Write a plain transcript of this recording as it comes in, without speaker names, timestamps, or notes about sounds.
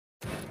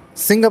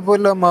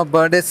సింగపూర్లో మా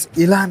బర్త్డేస్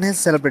ఇలానే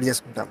సెలబ్రేట్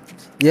చేసుకుంటాం.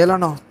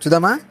 ఎలానో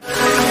చూద్దామా?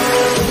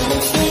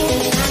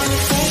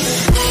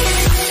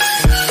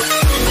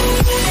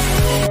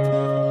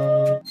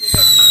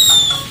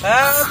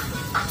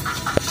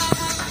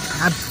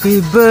 Happy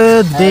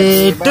birthday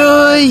to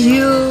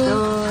you,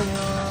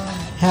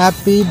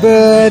 happy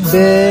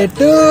birthday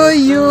to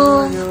you,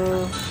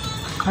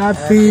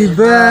 happy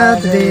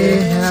birthday,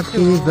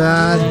 happy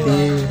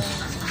birthday,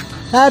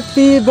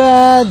 happy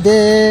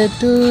birthday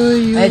to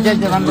you.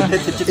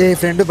 A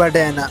friend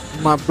birthday అయినా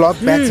మా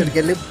బ్లాక్ బ్యాక్ సైడ్కి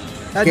వెళ్ళి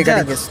కేక్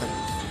కటింగ్ చేస్తాం.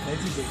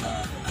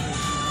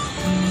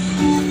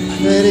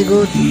 Very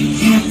good.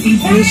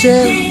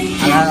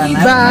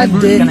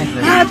 Birthday,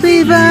 happy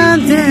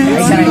birthday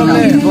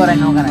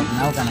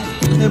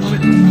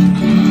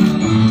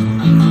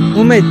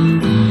Umeed.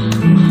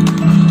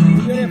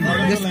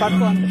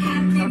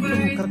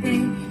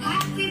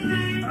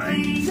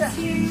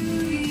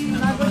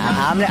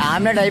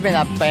 Omelette అయిపోయింది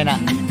అప్పైన.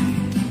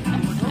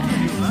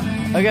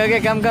 Okay okay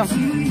come come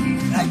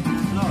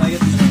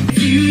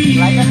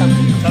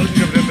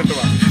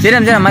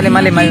Sriram Sriram మళ్ళీ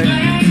మళ్ళీ మళ్ళీ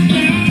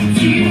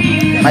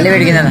మళ్ళీ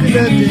పెడిగిందా?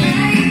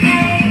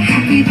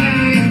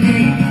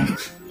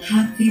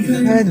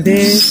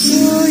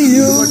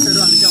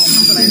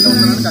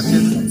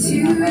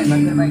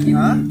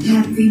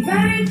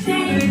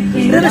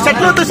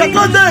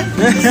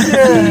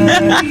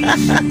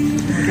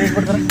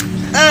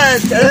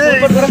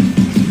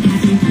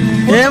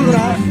 ఏం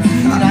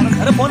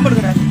ఫోన్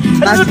పడుతున్నా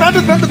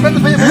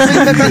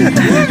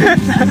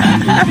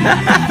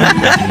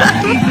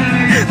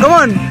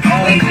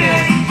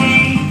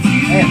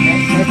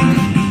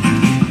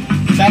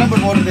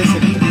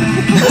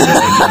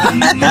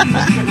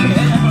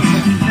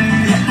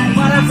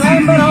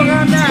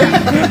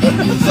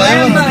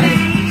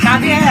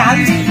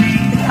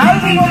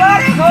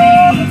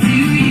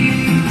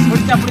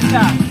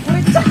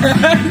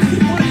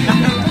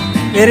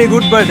వెరీ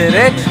గుడ్ బర్త్డే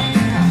రైట్.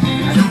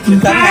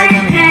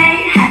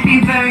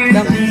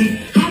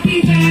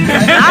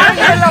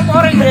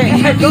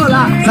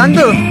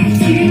 సంతు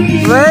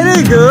వెరీ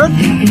గుడ్.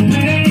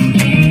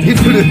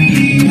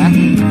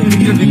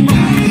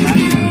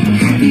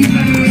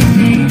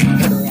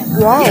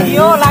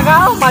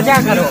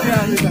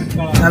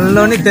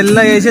 నల్లోని తెల్ల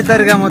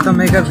వేసేస్తారుగా మొత్తం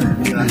మేకప్.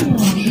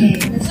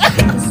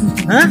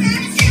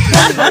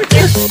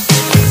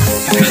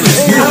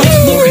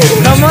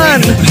 Come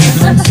on.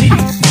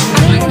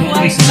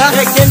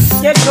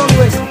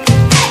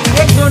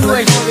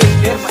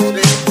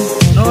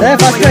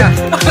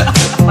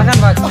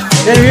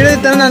 వీడియో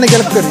ఇస్తాను నన్ను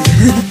గెలుపుకొని.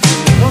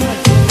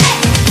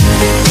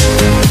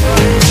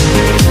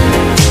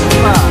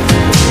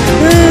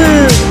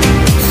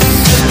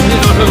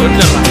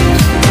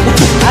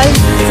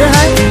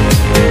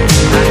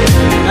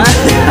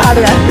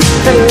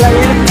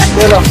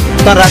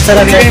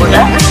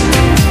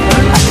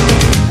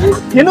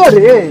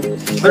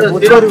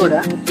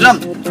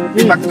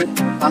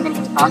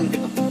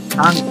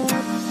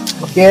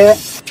 ఓకే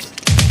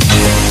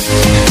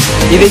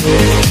ఇది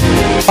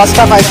ఫస్ట్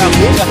హాఫ్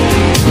అయిపోయింది.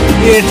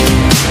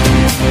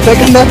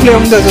 సెకండ్ హాఫ్ లో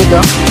ఏముందో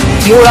చూద్దాం.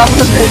 3 హాఫ్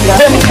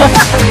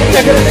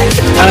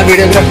మన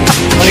వీడియోగ్రాఫ్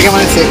మనకి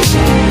మనకి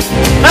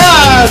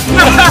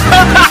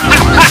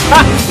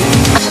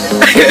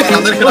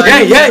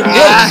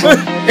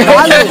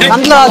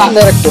అందులో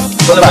డైరెక్ట్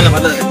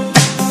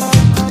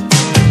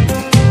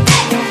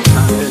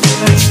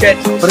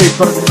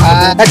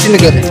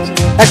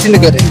अच्छी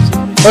करे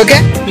ओके.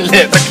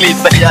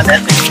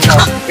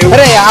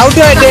 अरे how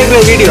to I take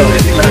video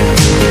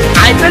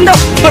I don't know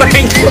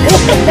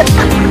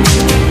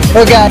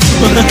okay.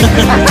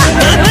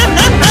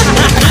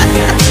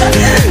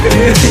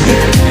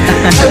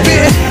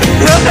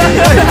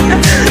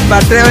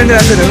 పట్టేమండి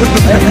అందరూ.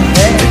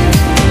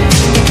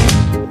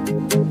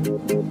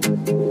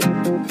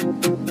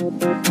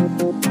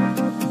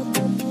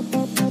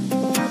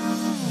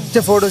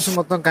 ఫోటోస్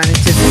మొత్తం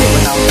కానిచ్చేసి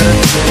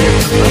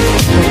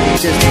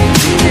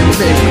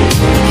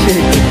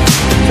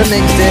so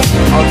next day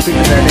outfit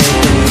ready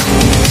అయిపోయింది.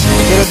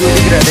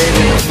 డ్యూటీకి రెడీ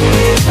అయిపోయినాం.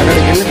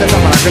 అక్కడికి వెళ్ళిన తర్వాత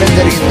మనం అక్కడేం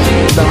జరిగింది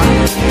చూద్దామా?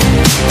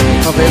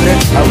 మా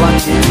ఫేవరెట్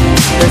అవ్వానికి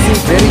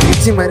బ్లెస్సింగ్ వెరీ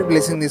ఇచ్చి మరి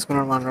బ్లెస్సింగ్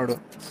తీసుకున్నాడు మా అన్నాడు.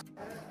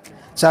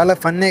 చాలా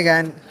ఫన్నీగా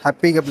అండ్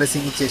హ్యాపీగా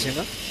బ్లెస్సింగ్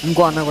ఇచ్చేసిండు.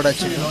 ఇంకో అన్న కూడా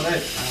వచ్చిండు.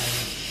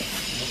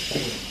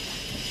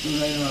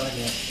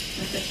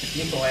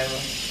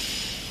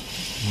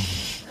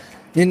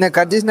 నిన్న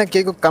కట్ చేసిన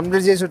కేక్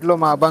కంప్లీట్ చేసేట్లో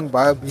మా అబ్బాయి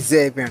బాగా బిజీ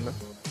అయిపోయాడు.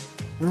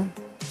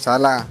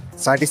 చాలా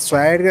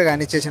సాటిస్ఫైడ్గా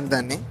కానిచ్చేసిండు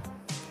దాన్ని.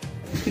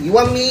 You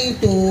want me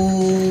to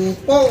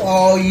poke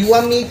or you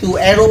want me to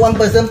arrow one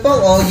person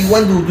poke or you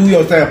want to do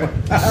yourself?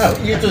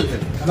 You choose.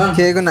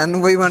 Cake నన్ను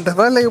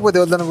పోయమంటావా లేకపోతే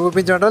వద్దని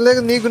చూపించమంటావా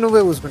లేక నీకు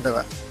నువ్వే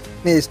చూసుకుంటావా?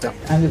 నీ ఇష్టం.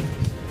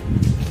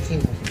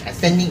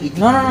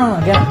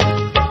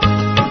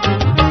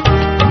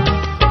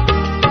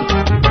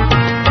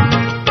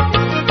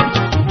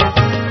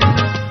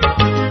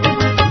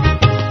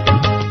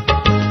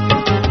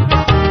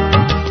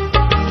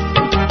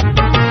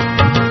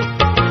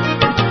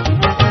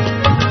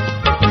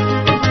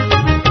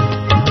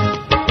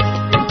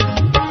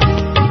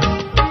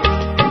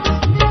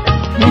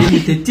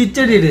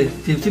 తెచ్చిచ్చాడు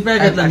చిప్స్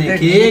ప్యాకెట్ అని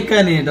కేక్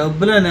అని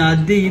డబ్బులు అని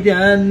అది ఇది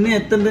అన్ని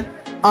ఎత్తండి.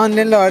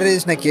 ఆన్లైన్లో ఆర్డర్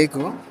చేసిన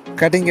కేకు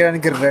కటింగ్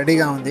చేయడానికి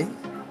రెడీగా ఉంది.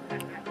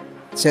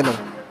 చలో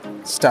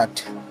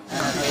start.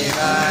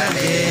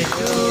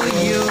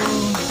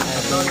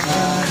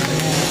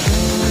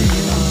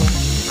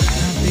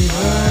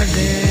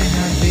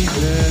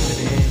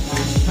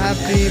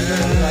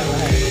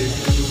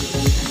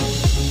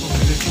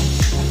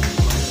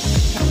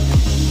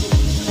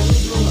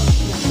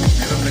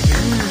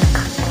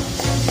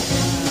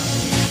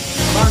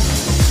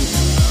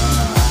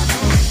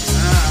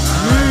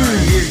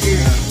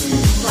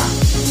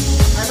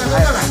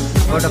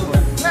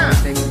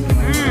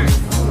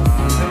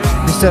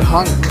 Mr.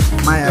 Hong,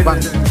 my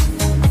abang.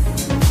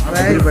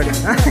 Everybody.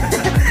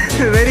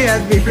 Very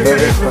happy.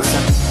 Favorite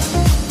person.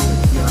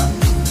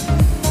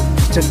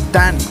 Mr.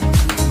 Dan,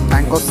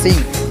 Mango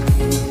Singh.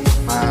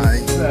 My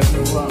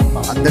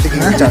అందరికి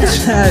incharge.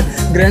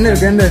 Grander.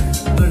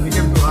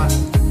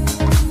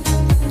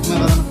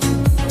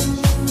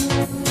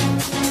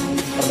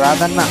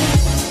 రాధన్న,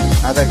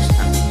 Radhakrishna.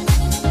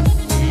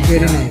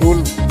 Very nice. Cool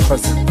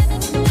person.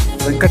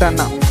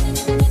 Venkatanna,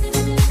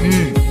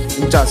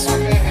 incharge.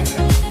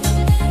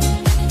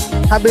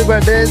 Happy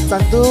birthday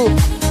సంతు.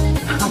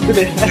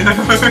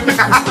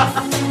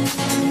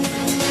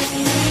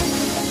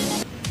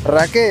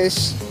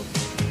 రాకేష్,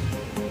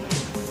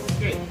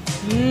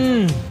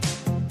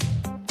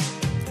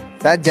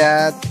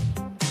 రజత్,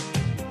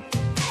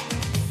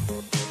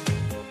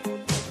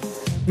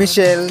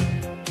 మిషేల్,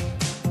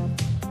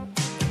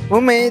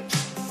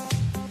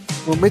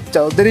 ఉమిత్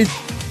చౌదరి.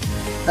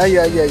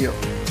 అయ్యో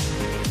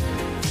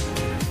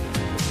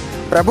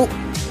ప్రభు,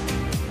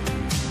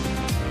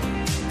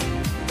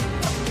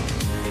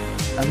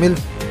 అమిల్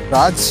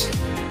రాజ్,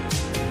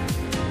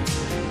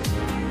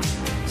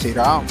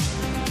 శ్రీరామ్,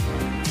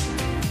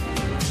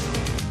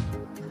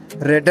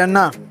 రెడ్డన్న.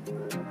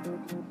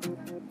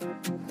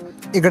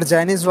 ఇక్కడ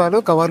చైనీస్ వాళ్ళు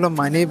కవర్లో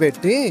మనీ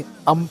పెట్టి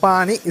అంపా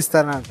అని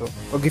ఇస్తారన్నట్టు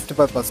ఒక గిఫ్ట్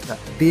పర్పస్గా.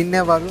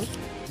 దీన్నే వాళ్ళు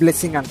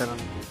బ్లెస్సింగ్ అంటారు.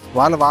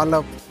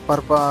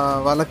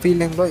 వాళ్ళ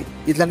ఫీలింగ్లో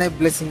ఇట్లనే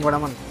బ్లెస్సింగ్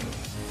ఇవ్వడం అనుకుంటారు.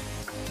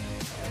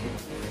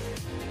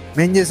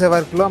 మేము చేసే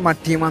వర్క్లో మా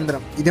టీం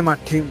అందరం, ఇది మా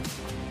టీం.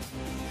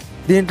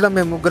 దీంట్లో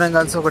మేము ముగ్గురం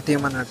కలిసి ఒక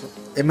టీం అన్నట్టు,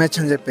 ఎంహెచ్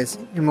అని చెప్పేసి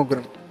ఈ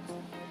ముగ్గురం.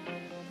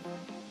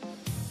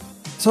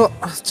 సో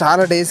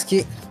చాలా డేస్కి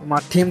మా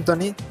టీంతో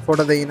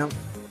ఫోటో దిగినాం.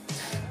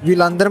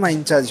 వీళ్ళందరూ మా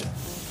incharge.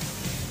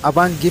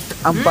 అబాంగ్ gift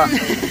అంపా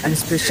and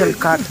special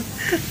card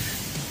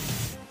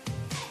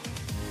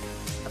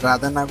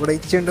రాధన్న కూడా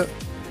ఇచ్చిండు.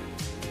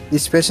 ఈ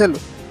స్పెషల్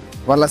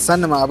వాళ్ళ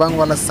సన్, మా అబాంగ్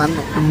వాళ్ళ sun.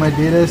 My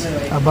dearest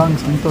Abang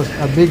Santosh,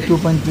 a big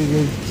 2.3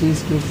 kg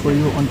cheese cake for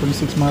you on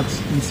 26 March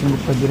in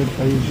Singapore direct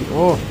by UG.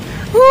 Oh,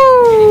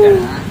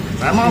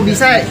 Sama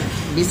beside.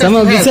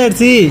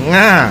 See.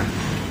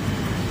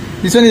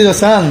 this one is your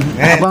son.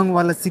 అబాంగ్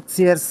వాళ్ళ 6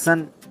 years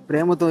sun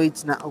ప్రేమతో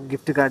ఇచ్చిన ఒక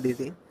gift card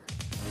ఇది.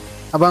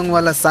 అబాంగ్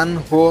వాళ్ళ sun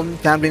home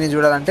ఫ్యామిలీని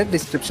చూడాలంటే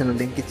డిస్క్రిప్షన్లో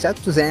link ఇచ్చా,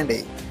 చూసేయండి.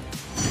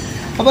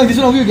 Abang, this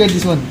one, how you get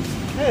this one?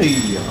 Hey,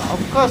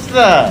 of course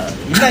lah.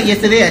 You know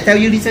yesterday I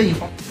tell you this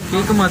one.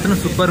 Cake మాత్రం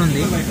సూపర్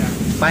ఉంది.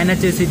 పైన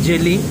వచ్చేసి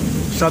జెల్లీ,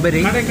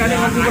 స్ట్రాబెర్రీ,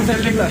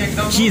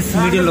 చీజ్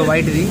మీడియంలో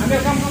వైట్ది,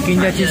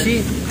 కింద వచ్చేసి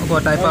ఒక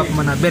టైప్ ఆఫ్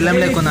మన బెల్లం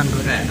లేకుండా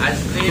అనుకుంటా.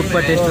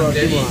 సూపర్ టేస్ట్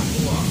ఉంది.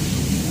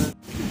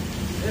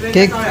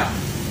 కేక్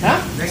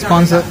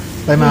స్పాన్సర్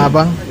బై మా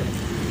అబాంగ్.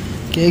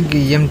 కేక్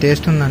ఏం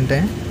టేస్ట్ ఉందంటే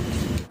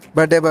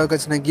బర్త్డే బాయ్కి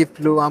వచ్చిన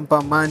గిఫ్ట్లు, అంపా,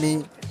 మనీ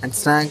అండ్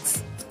స్నాక్స్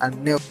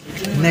అన్నీ.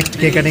 నెక్స్ట్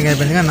కేక్ కటింగ్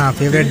అయిపోయింది. నా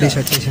ఫేవరెట్ డిష్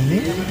వచ్చేసింది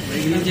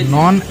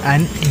non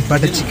and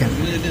butter chicken.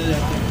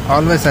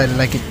 Always I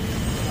like it.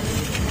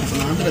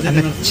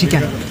 And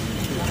chicken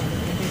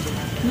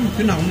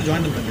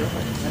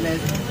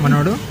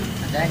మనోడు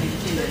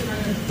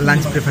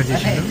లంచ్ ప్రిఫర్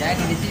చేసిండు.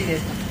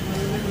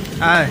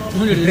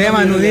 ప్రేమ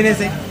నువ్వు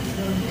తినేసి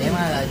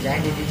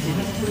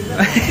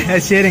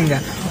షేరింగ్.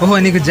 ఓహో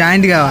నీకు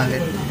జాయింట్ కావాలి,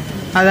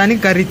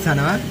 అదానికి కర్రీ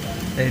ఇచ్చానా?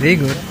 Very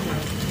good.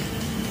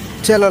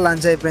 చలో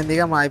లంచ్ అయిపోయింది.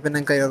 ఇక మా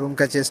అయిపోయినాక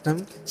రూమ్కి వచ్చేసినాం.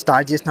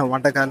 స్టార్ట్ చేసిన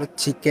వంటకాలు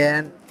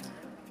చికెన్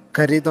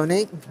కర్రీతోని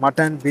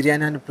మటన్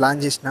బిర్యానీ అని ప్లాన్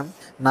చేసినాం.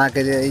 నాకు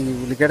ఈ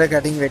ఉల్లిగడ్డ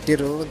కటింగ్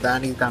పెట్టిరు,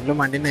 దానికి కళ్ళు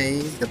మండినాయి,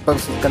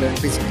 దెబ్బకు సుక్కలు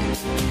అనిపించినాయి.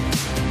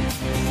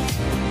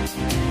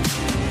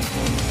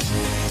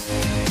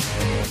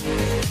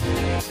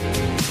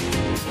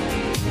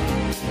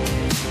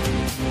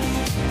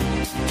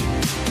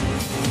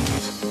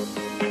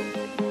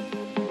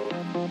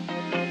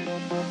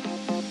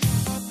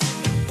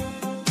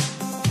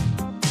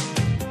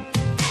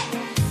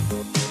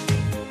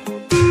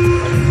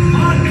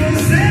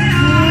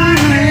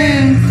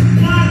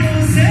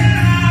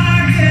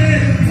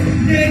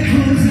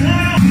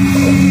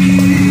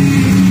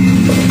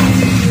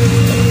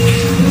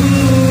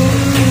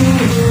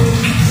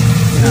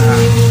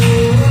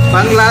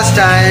 బంగ్లా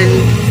style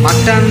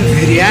mutton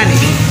biryani.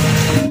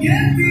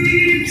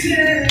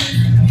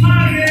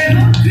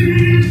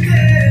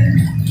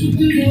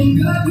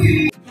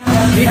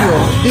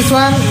 This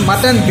one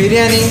mutton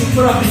biryani.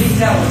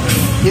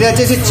 ఇది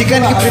వచ్చేసి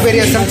చికెన్కి ప్రిపేర్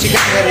చేస్తాం,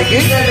 చికెన్ కర్రీకి.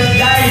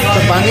 సో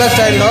బంగ్లా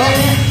స్టైల్లో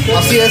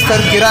మస్తు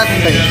చేస్తారు, గిరాకు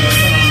ఉంటాయి.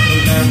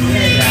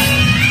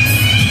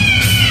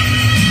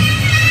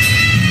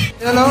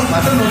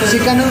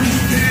 చికెన్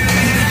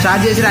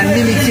స్టార్ట్ చేసి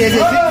అన్నీ మిక్స్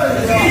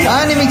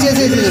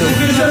చేసేసి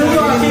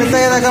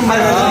మెత్తగా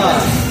మన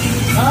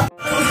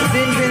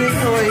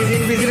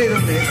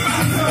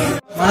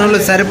వాళ్ళు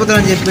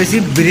సరిపోతుందని చెప్పేసి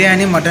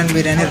బిర్యానీ, మటన్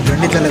బిర్యానీ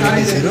రెండితల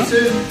పెట్టేశారు.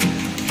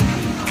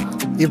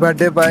 ఈ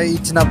బర్త్డే బాయ్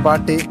ఇచ్చిన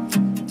పార్టీ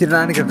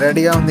తినడానికి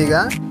రెడీగా ఉంది. ఇక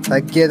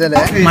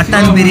తగ్గేదలే.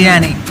 మటన్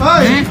బిర్యానీ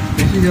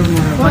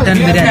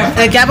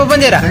క్యాప్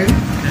ఓపెన్ చేయరా.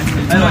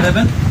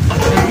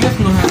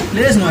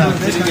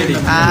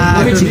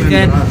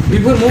 చికెన్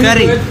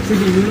కర్రీ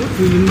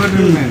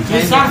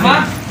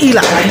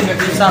ఇలా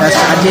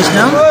స్టార్ట్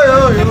చేసినాం.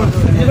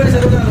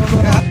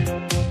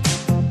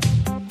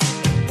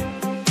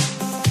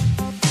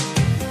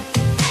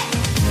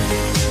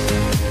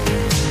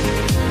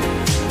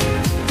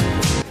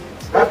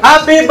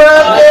 Happy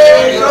birthday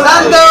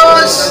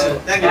Santosh.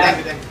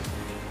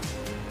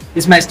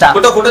 Is my star.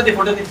 Photo the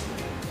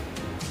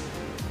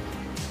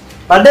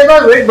birthday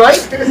boy, wait bye.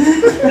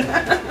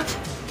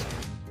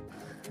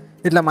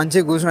 ఇట్లా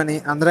మంచిగా కూర్చొని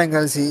అందరం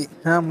కలిసి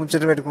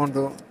ముచ్చట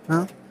పెట్టుకుంటూ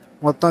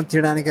మొత్తం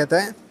తీయడానికైతే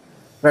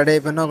రెడీ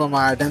అయిపోయినా ఒక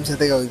మా ఐటమ్స్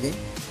అయితే కావు.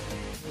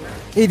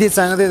 ఇది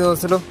సంగతి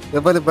దోస్తులు.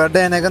 ఎవరి బర్త్డే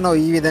అయినాక నువ్వు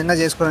ఈ విధంగా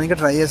చేసుకోవడానికి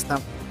ట్రై చేస్తాం.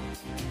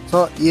 సో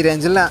ఈ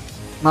రేంజ్లో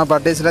మా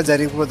బర్త్డేస్ ఇలా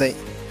జరిగిపోతాయి.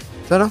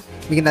 సో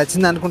మీకు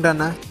నచ్చింది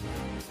అనుకుంటానా?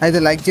 అయితే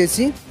లైక్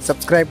చేసి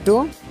సబ్స్క్రైబ్ టు